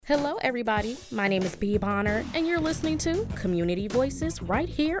Hello, everybody. My name is Bee Bonner, and you're listening to Community Voices right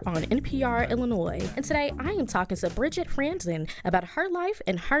here on NPR Illinois. And today I am talking to Brigitte Franzen about her life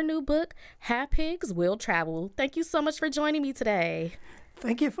and her new book, How Pigs Will Travel. Thank you so much for joining me today.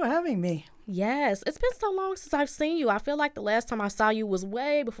 Thank you for having me. Yes, it's been so long since I've seen you. I feel like the last time I saw you was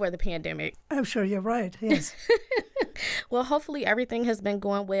way before the pandemic. I'm sure you're right, yes. Well, hopefully everything has been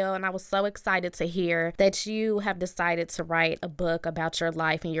going well, and I was so excited to hear that you have decided to write a book about your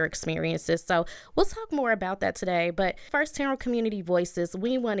life and your experiences. So we'll talk more about that today. But first, here on Community Voices,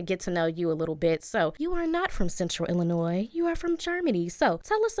 we want to get to know you a little bit. So you are not from Central Illinois. You are from Germany. So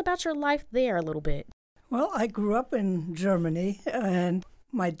tell us about your life there a little bit. Well, I grew up in Germany, and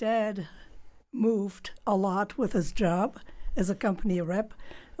my dad moved a lot with his job as a company rep.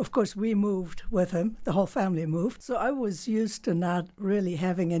 Of course, we moved with him. The whole family moved. So I was used to not really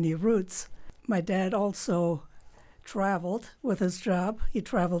having any roots. My dad also traveled with his job. He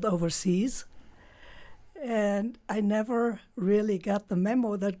traveled overseas. And I never really got the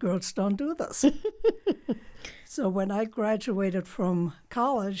memo that girls don't do this. So when I graduated from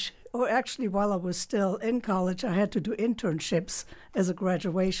college, or actually while I was still in college, I had to do internships as a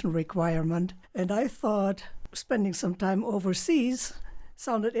graduation requirement. And I thought spending some time overseas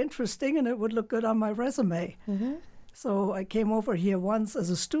sounded interesting and it would look good on my resume. Mm-hmm. So I came over here once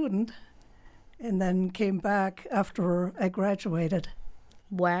as a student and then came back after I graduated.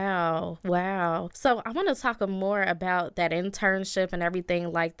 Wow. So I want to talk more about that internship and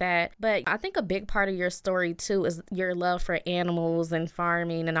everything like that. But I think a big part of your story, too, is your love for animals and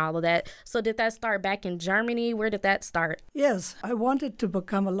farming and all of that. So did that start back in Germany? Where did that start? Yes, I wanted to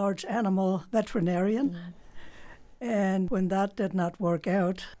become a large animal veterinarian. Mm-hmm. And when that did not work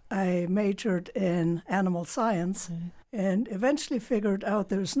out, I majored in animal science and eventually figured out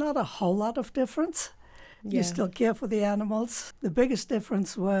there's not a whole lot of difference. Yeah. You still care for the animals. The biggest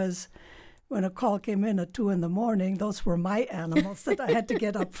difference was when a call came in at 2 a.m, those were my animals that I had to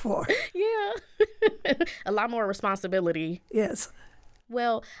get up for. Yeah. A lot more responsibility. Yes.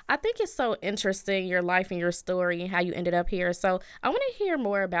 Well, I think it's so interesting, your life and your story and how you ended up here. So I want to hear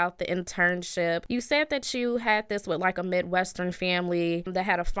more about the internship. You said that you had this with like a Midwestern family that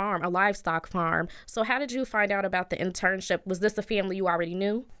had a farm, a livestock farm. So how did you find out about the internship? Was this a family you already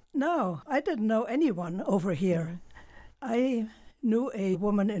knew? No, I didn't know anyone over here. I knew a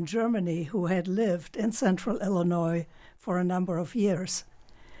woman in Germany who had lived in Central Illinois for a number of years.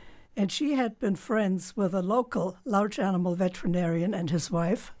 And she had been friends with a local large animal veterinarian and his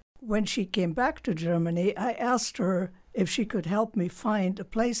wife. When she came back to Germany, I asked her if she could help me find a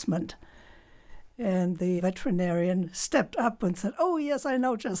placement. And the veterinarian stepped up and said, "Oh, yes, I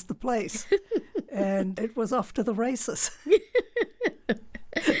know just the place." And it was off to the races.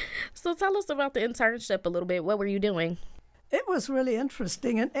 So tell us about the internship a little bit. What were you doing? It was really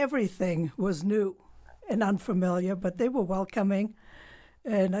interesting, and everything was new and unfamiliar, but they were welcoming,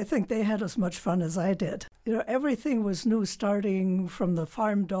 and I think they had as much fun as I did. You know, everything was new, starting from the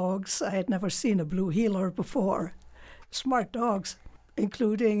farm dogs. I had never seen a blue heeler before. Smart dogs,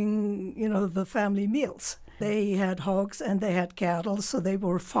 including, the family meals. They had hogs and they had cattle, so they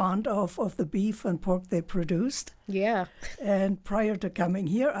were fond of the beef and pork they produced. Yeah. And prior to coming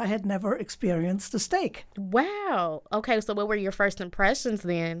here, I had never experienced a steak. Wow. Okay, so what were your first impressions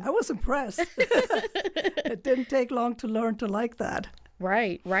then? I was impressed. It didn't take long to learn to like that.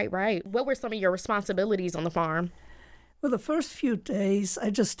 Right. What were some of your responsibilities on the farm? Well, the first few days, I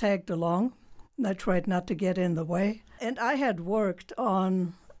just tagged along, and I tried not to get in the way. And I had worked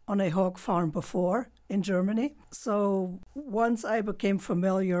on a hog farm before in Germany. So once I became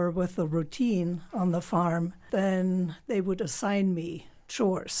familiar with the routine on the farm, then they would assign me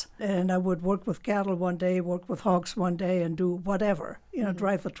chores. And I would work with cattle one day, work with hogs one day, and do whatever,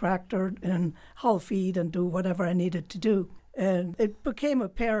 drive the tractor and hull feed and do whatever I needed to do. And it became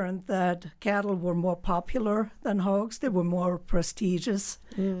apparent that cattle were more popular than hogs. They were more prestigious,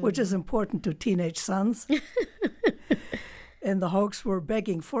 which is important to teenage sons. And the hogs were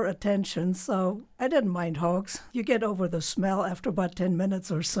begging for attention, so I didn't mind hogs. You get over the smell after about 10 minutes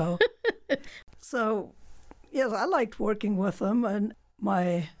or so. So, yes, I liked working with them, and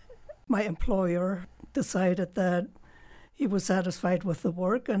my employer decided that he was satisfied with the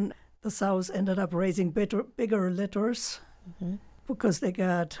work, and the sows ended up raising bigger litters because they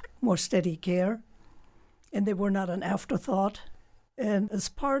got more steady care, and they were not an afterthought. And as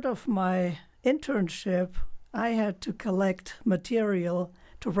part of my internship, I had to collect material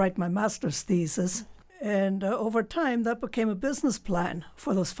to write my master's thesis. And over time, that became a business plan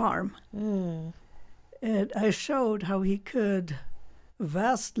for this farm. And I showed how he could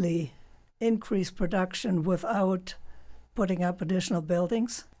vastly increase production without putting up additional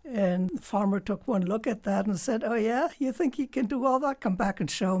buildings. And the farmer took one look at that and said, "Oh, yeah? You think you can do all that? Come back and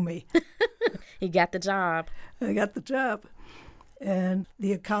show me." He got the job. I got the job. And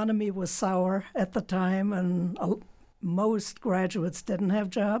the economy was sour at the time, and most graduates didn't have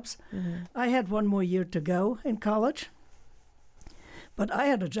jobs. Mm-hmm. I had one more year to go in college, but I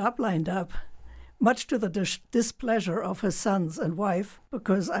had a job lined up, much to the displeasure of his sons and wife,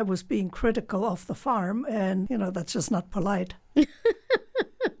 because I was being critical of the farm, and, that's just not polite.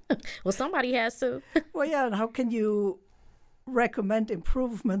 Well, somebody has to. Well, yeah, and how can you recommend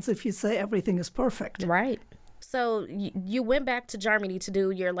improvements if you say everything is perfect? Right. So you went back to Germany to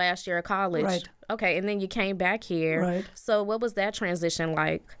do your last year of college. Right. Okay, and then you came back here. Right. So what was that transition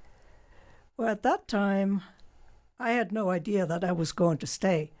like? Well, at that time, I had no idea that I was going to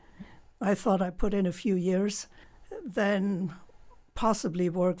stay. I thought I'd put in a few years, then possibly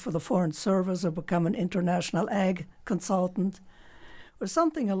work for the Foreign Service or become an international ag consultant or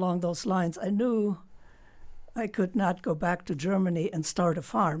something along those lines. I knew I could not go back to Germany and start a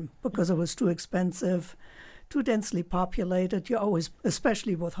farm because it was too expensive, too densely populated. You always,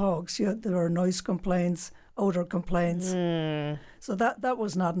 especially with hogs, there are noise complaints, odor complaints. So that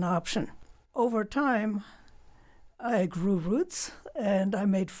was not an option. Over time, I grew roots and I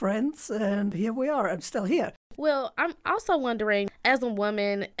made friends, and here we are. I'm still here. Well, I'm also wondering, as a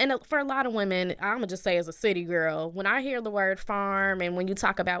woman, and for a lot of women, I'm going to just say as a city girl, when I hear the word farm and when you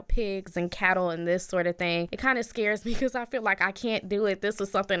talk about pigs and cattle and this sort of thing, it kind of scares me because I feel like I can't do it. This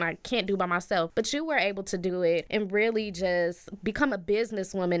is something I can't do by myself. But you were able to do it and really just become a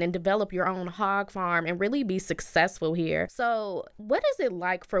businesswoman and develop your own hog farm and really be successful here. So what is it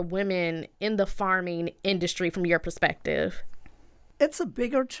like for women in the farming industry from your perspective? It's a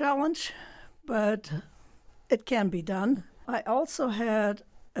bigger challenge, but it can be done. I also had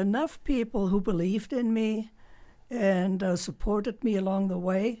enough people who believed in me and supported me along the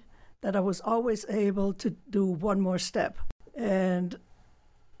way that I was always able to do one more step and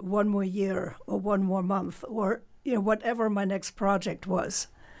one more year or one more month or whatever my next project was.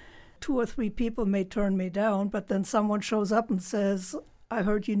 2 or 3 people may turn me down, but then someone shows up and says, "I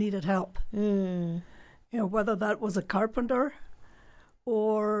heard you needed help." Whether that was a carpenter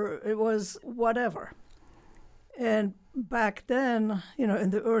or it was whatever. And back then, in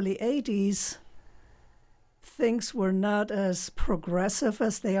the early 80s, things were not as progressive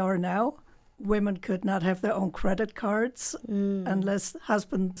as they are now. Women could not have their own credit cards unless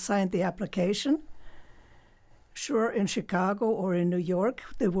husband signed the application. Sure, in Chicago or in New York,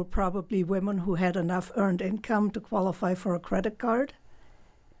 there were probably women who had enough earned income to qualify for a credit card.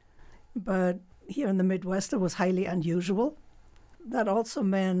 But here in the Midwest, it was highly unusual. That also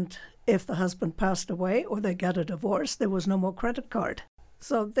meant if the husband passed away or they got a divorce, there was no more credit card.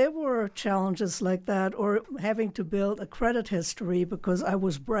 So there were challenges like that, or having to build a credit history because I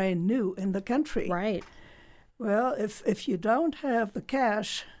was brand new in the country. Right. Well, if you don't have the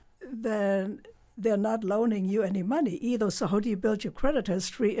cash, then they're not loaning you any money either. So how do you build your credit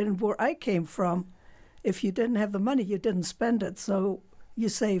history? And where I came from, if you didn't have the money, you didn't spend it. So you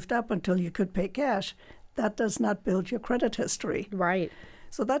saved up until you could pay cash. That does not build your credit history. Right.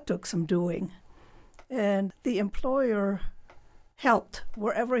 So that took some doing. And the employer helped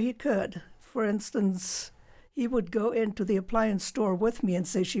wherever he could. For instance, he would go into the appliance store with me and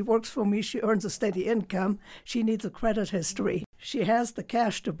say, "She works for me, she earns a steady income, she needs a credit history. She has the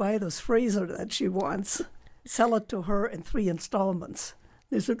cash to buy this freezer that she wants. Sell it to her in 3 installments."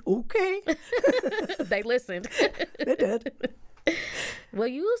 They said, "Okay." They listened. They did. Well,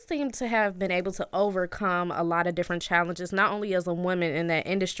 you seem to have been able to overcome a lot of different challenges, not only as a woman in that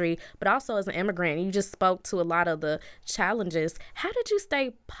industry, but also as an immigrant. You just spoke to a lot of the challenges. How did you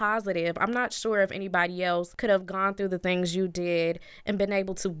stay positive? I'm not sure if anybody else could have gone through the things you did and been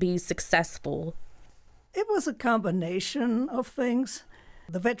able to be successful. It was a combination of things.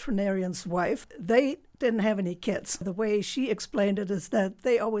 The veterinarian's wife, they didn't have any kids. The way she explained it is that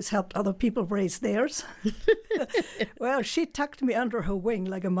they always helped other people raise theirs. Well, she tucked me under her wing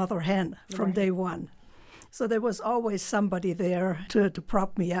like a mother hen from day one. So there was always somebody there to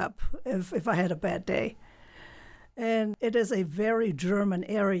prop me up if I had a bad day. And it is a very German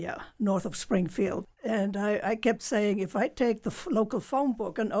area north of Springfield. And I kept saying, if I take the local phone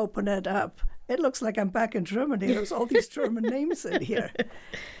book and open it up, it looks like I'm back in Germany. There's all these German names in here.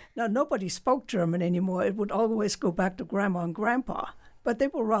 Now, nobody spoke German anymore. It would always go back to Grandma and Grandpa. But they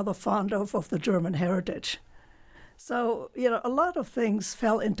were rather fond of the German heritage. So, a lot of things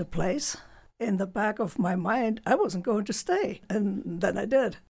fell into place. In the back of my mind, I wasn't going to stay. And then I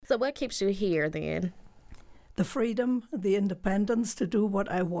did. So what keeps you here then? The freedom, the independence to do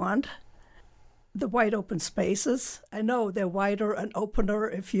what I want. the wide open spaces. I know they're wider and opener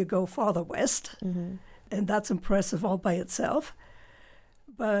if you go farther west, and that's impressive all by itself.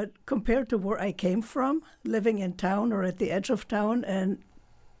 But compared to where I came from, living in town or at the edge of town, and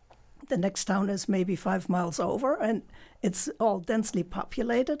the next town is maybe 5 miles over, and it's all densely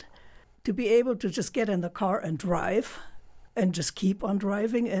populated, to be able to just get in the car and drive and just keep on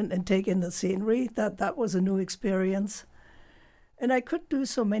driving and take in the scenery, that was a new experience. And I could do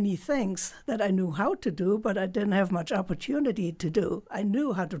so many things that I knew how to do, but I didn't have much opportunity to do. I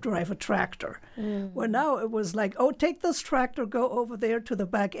knew how to drive a tractor. Well, now it was like, oh, take this tractor, go over there to the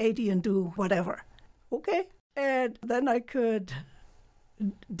back 80 and do whatever. Okay. And then I could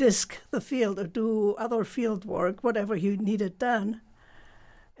disc the field or do other field work, whatever you needed done.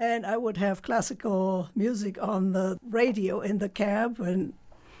 And I would have classical music on the radio in the cab, and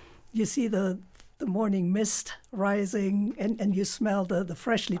you see the morning mist rising, and you smell the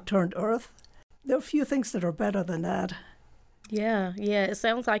freshly turned earth. There are a few things that are better than that. Yeah. It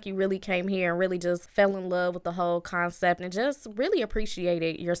sounds like you really came here and really just fell in love with the whole concept and just really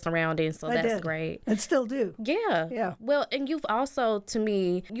appreciated your surroundings. So that's great. And still do. Yeah. Well, and you've also, to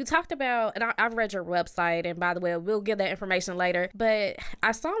me, you talked about, and I've read your website, and by the way, we'll get that information later, but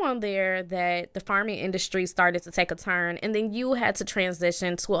I saw on there that the farming industry started to take a turn, and then you had to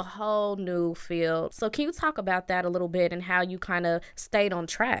transition to a whole new field. So can you talk about that a little bit and how you kind of stayed on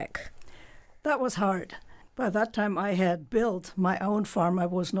track? That was hard. By that time, I had built my own farm. I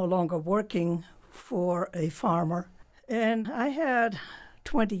was no longer working for a farmer. And I had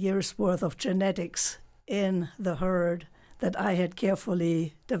 20 years' worth of genetics in the herd that I had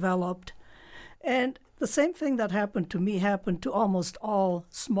carefully developed. And the same thing that happened to me happened to almost all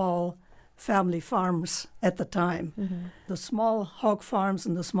small family farms at the time. The small hog farms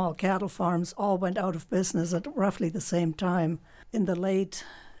and the small cattle farms all went out of business at roughly the same time in the late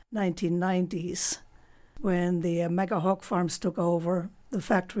 1990s. When the mega hog farms took over, the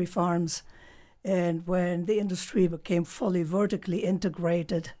factory farms, and when the industry became fully vertically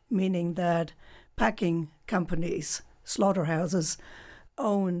integrated, meaning that packing companies, slaughterhouses,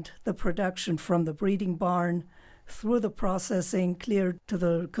 owned the production from the breeding barn through the processing clear to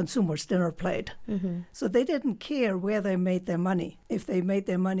the consumer's dinner plate. So they didn't care where they made their money. If they made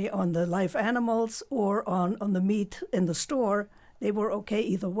their money on the live animals or on the meat in the store, they were okay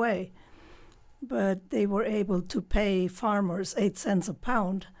either way. But they were able to pay farmers 8 cents a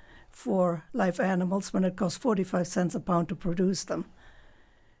pound for live animals when it cost 45 cents a pound to produce them.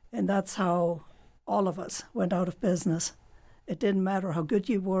 And that's how all of us went out of business. It didn't matter how good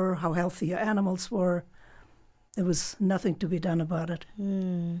you were, how healthy your animals were. There was nothing to be done about it.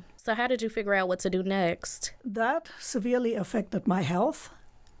 So how did you figure out what to do next? That severely affected my health.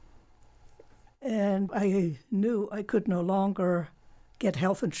 And I knew I could no longer get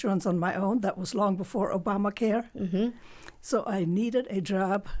health insurance on my own. That was long before Obamacare. So I needed a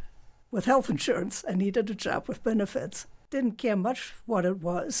job with health insurance. I needed a job with benefits. Didn't care much what it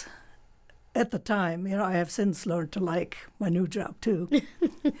was at the time. I have since learned to like my new job too.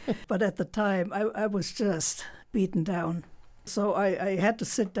 But at the time, I was just beaten down. So I had to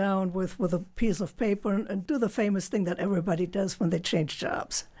sit down with a piece of paper and do the famous thing that everybody does when they change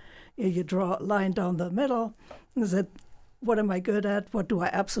jobs. You draw a line down the middle and say, what am I good at? What do I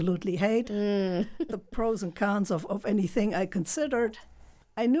absolutely hate? The pros and cons of anything I considered.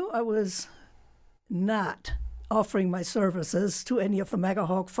 I knew I was not offering my services to any of the mega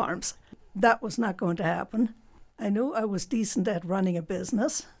hog farms. That was not going to happen. I knew I was decent at running a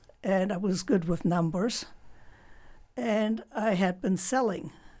business, and I was good with numbers. And I had been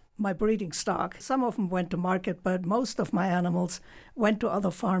selling my breeding stock. Some of them went to market, but most of my animals went to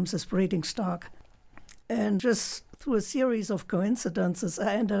other farms as breeding stock. And just through a series of coincidences,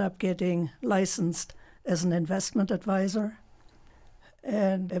 I ended up getting licensed as an investment advisor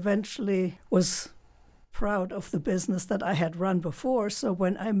and eventually was proud of the business that I had run before. So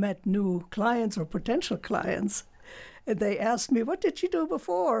when I met new clients or potential clients, and they asked me, what did you do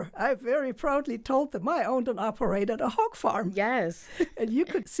before? I very proudly told them I owned and operated a hog farm. Yes. And you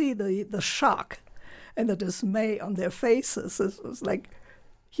could see the shock and the dismay on their faces. It was like,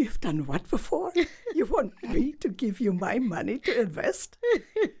 you've done what before? You want me to give you my money to invest?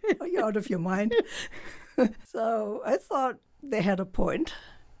 Are you out of your mind? So I thought they had a point,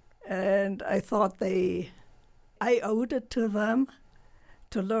 and I thought I owed it to them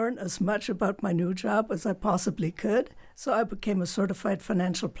to learn as much about my new job as I possibly could. So I became a certified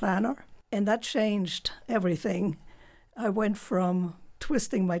financial planner, and that changed everything. I went from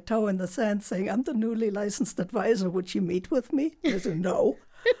twisting my toe in the sand saying, I'm the newly licensed advisor, would you meet with me? I said, no.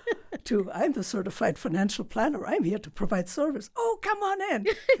 to I'm the certified financial planner. I'm here to provide service. Oh, come on in.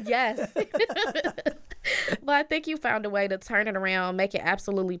 Yes. Well, I think you found a way to turn it around, make it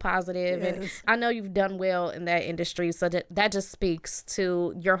absolutely positive. Yes. And I know you've done well in that industry. So that just speaks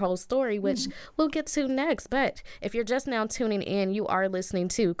to your whole story, which we'll get to next. But if you're just now tuning in, you are listening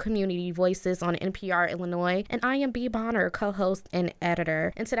to Community Voices on NPR Illinois. And I am Bea Bonner, co-host and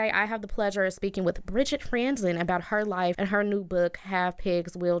editor. And today I have the pleasure of speaking with Brigitte Franzen about her life and her new book, Have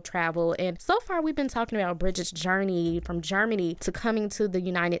Pigs Will Travel. And so far we've been talking about Bridget's journey from Germany to coming to the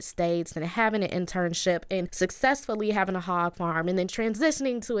United States and having an internship and successfully having a hog farm and then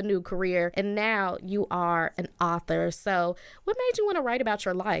transitioning to a new career. And now you are an author. So what made you want to write about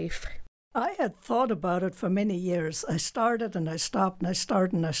your life? I had thought about it for many years. I started and I stopped and I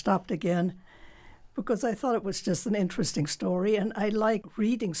started and I stopped again because I thought it was just an interesting story. And I like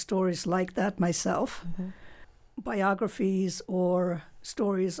reading stories like that myself, biographies or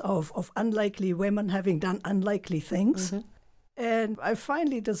stories of unlikely women having done unlikely things. And I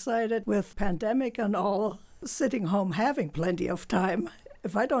finally decided with pandemic and all, sitting home having plenty of time,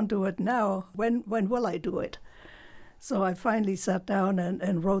 if I don't do it now, when will I do it? So I finally sat down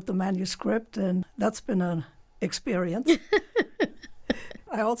and wrote the manuscript, and that's been an experience.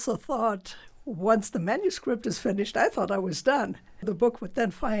 I also thought once the manuscript is finished, I thought I was done. The book would then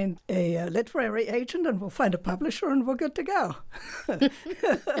find a literary agent and we'll find a publisher and we're good to go.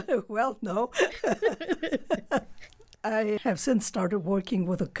 Well, no. I have since started working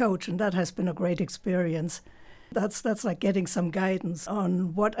with a coach, and that has been a great experience. That's like getting some guidance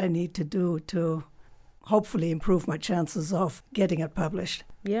on what I need to do to hopefully improve my chances of getting it published.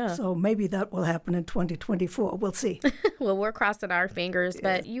 Yeah. So maybe that will happen in 2024. We'll see. Well, we're crossing our fingers,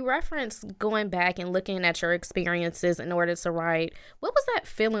 but you referenced going back and looking at your experiences in order to write. What was that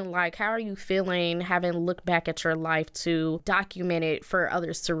feeling like? How are you feeling having looked back at your life to document it for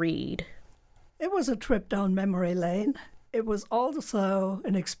others to read? It was a trip down memory lane. It was also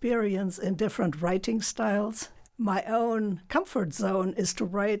an experience in different writing styles. My own comfort zone is to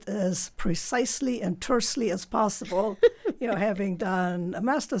write as precisely and tersely as possible. Having done a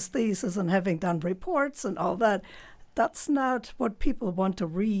master's thesis and having done reports and all that, that's not what people want to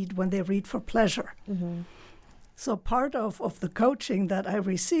read when they read for pleasure. So part of the coaching that I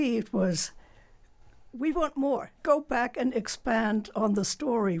received was, we want more. Go back and expand on the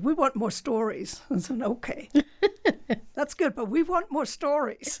story. We want more stories. I said, okay, that's good, but we want more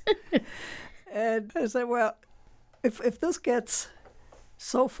stories. And I said, well, if this gets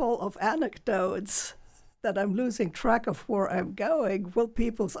so full of anecdotes that I'm losing track of where I'm going, will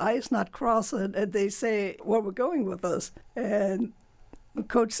people's eyes not cross and they say, where we're going with this? And the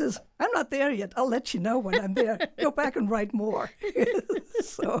coach says, I'm not there yet. I'll let you know when I'm there. Go back and write more.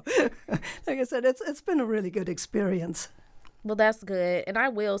 So, like I said, it's been a really good experience. Well, that's good. And I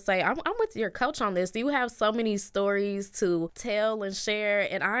will say, I'm with your coach on this. You have so many stories to tell and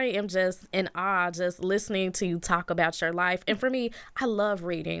share. And I am just in awe just listening to you talk about your life. And for me, I love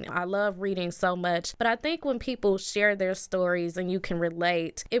reading. I love reading so much. But I think when people share their stories and you can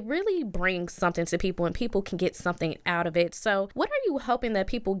relate, it really brings something to people and people can get something out of it. So what are you hoping that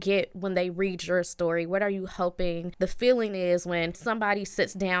people get when they read your story? What are you hoping the feeling is when somebody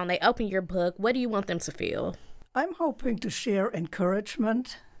sits down, they open your book? What do you want them to feel? I'm hoping to share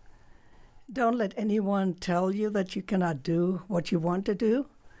encouragement. Don't let anyone tell you that you cannot do what you want to do.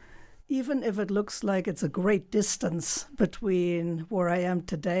 Even if it looks like it's a great distance between where I am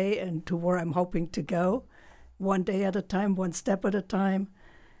today and to where I'm hoping to go, one day at a time, one step at a time.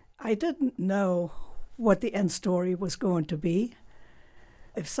 I didn't know what the end story was going to be.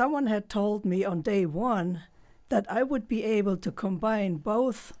 If someone had told me on day one that I would be able to combine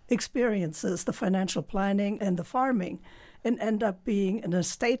both experiences, the financial planning and the farming, and end up being an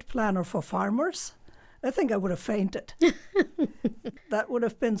estate planner for farmers, I think I would have fainted. That would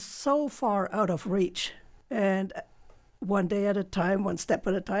have been so far out of reach. And one day at a time, one step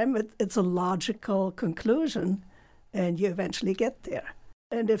at a time, it's a logical conclusion, and you eventually get there.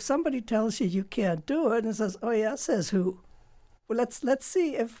 And if somebody tells you you can't do it and says, oh yeah, says who? Well, let's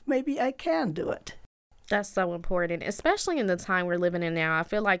see if maybe I can do it. That's so important, especially in the time we're living in now. I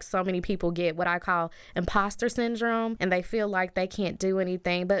feel like so many people get what I call imposter syndrome, and they feel like they can't do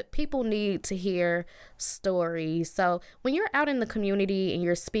anything, but people need to hear stories. So when you're out in the community and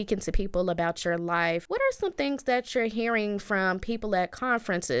you're speaking to people about your life, what are some things that you're hearing from people at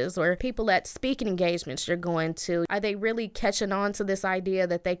conferences or people at speaking engagements you're going to? Are they really catching on to this idea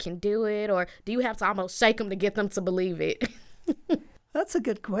that they can do it, or do you have to almost shake them to get them to believe it? That's a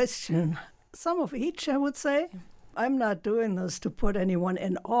good question. Some of each, I would say. I'm not doing this to put anyone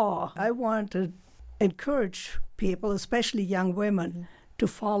in awe. I want to encourage people, especially young women, to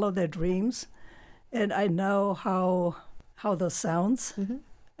follow their dreams. And I know how this sounds. Mm-hmm.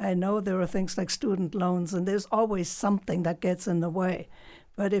 I know there are things like student loans, and there's always something that gets in the way.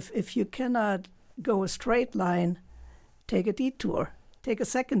 But if you cannot go a straight line, take a detour, take a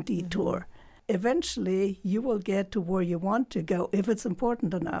second detour. Mm-hmm. Eventually, you will get to where you want to go if it's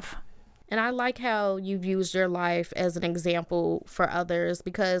important enough. And I like how you've used your life as an example for others,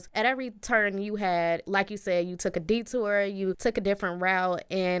 because at every turn you had, like you said, you took a detour, you took a different route,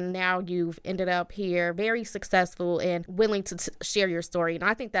 and now you've ended up here very successful and willing to share your story. And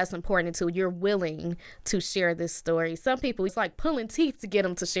I think that's important too. You're willing to share this story. Some people, it's like pulling teeth to get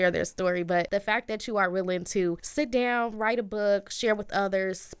them to share their story. But the fact that you are willing to sit down, write a book, share with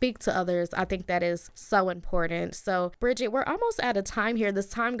others, speak to others, I think that is so important. So, Brigitte, we're almost out of time here. This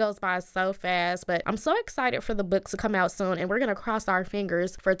time goes by so fast, but I'm so excited for the book to come out soon, and we're going to cross our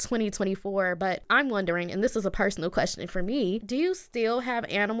fingers for 2024. But I'm wondering, and this is a personal question for me, do you still have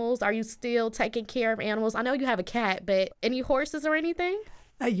animals? Are you still taking care of animals? I know you have a cat, but any horses or anything?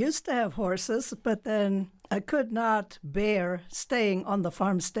 I used to have horses, but then I could not bear staying on the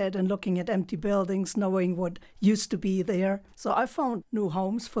farmstead and looking at empty buildings, knowing what used to be there. So I found new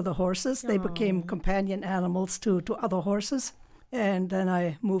homes for the horses. They became companion animals to other horses. And then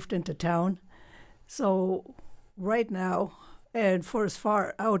I moved into town. So right now, and for as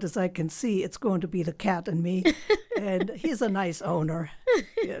far out as I can see, it's going to be the cat and me. And he's a nice owner.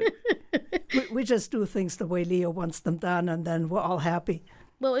 Yeah. We just do things the way Leo wants them done, and then we're all happy.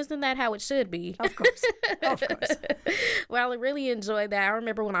 Well, isn't that how it should be? Of course. Of course. Well, I really enjoyed that. I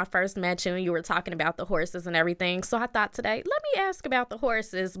remember when I first met you and you were talking about the horses and everything. So I thought today, let me ask about the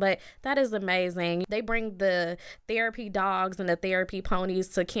horses. But that is amazing. They bring the therapy dogs and the therapy ponies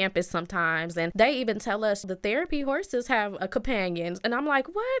to campus sometimes. And they even tell us the therapy horses have a companion. And I'm like,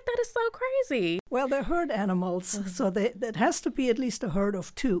 what? That is so crazy. Well, they're herd animals. So it has to be at least a herd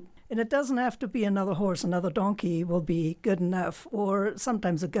of two. And it doesn't have to be another horse. Another donkey will be good enough, or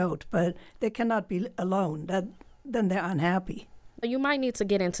sometimes a goat, but they cannot be alone. Then they're unhappy. You might need to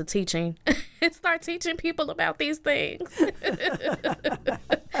get into teaching and start teaching people about these things.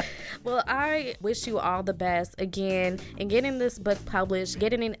 Well, I wish you all the best again in getting this book published,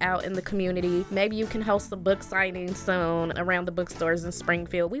 getting it out in the community. Maybe you can host a book signing soon around the bookstores in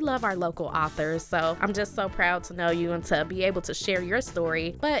Springfield. We love our local authors, so I'm just so proud to know you and to be able to share your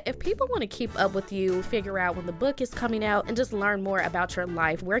story. But if people want to keep up with you, figure out when the book is coming out, and just learn more about your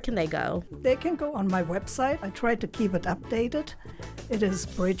life, where can they go? They can go on my website. I try to keep it updated. It is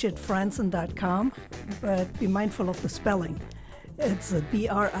BrigitteFranzen.com, but be mindful of the spelling. It's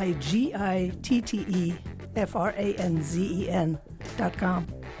BrigitteFranzen.com.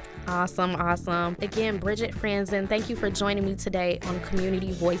 Awesome. Again, Brigitte Franzen, thank you for joining me today on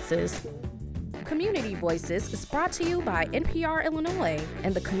Community Voices. Community Voices is brought to you by NPR Illinois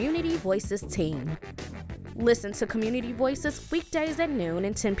and the Community Voices team. Listen to Community Voices weekdays at noon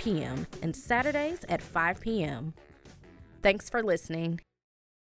and 10 p.m. and Saturdays at 5 p.m. Thanks for listening.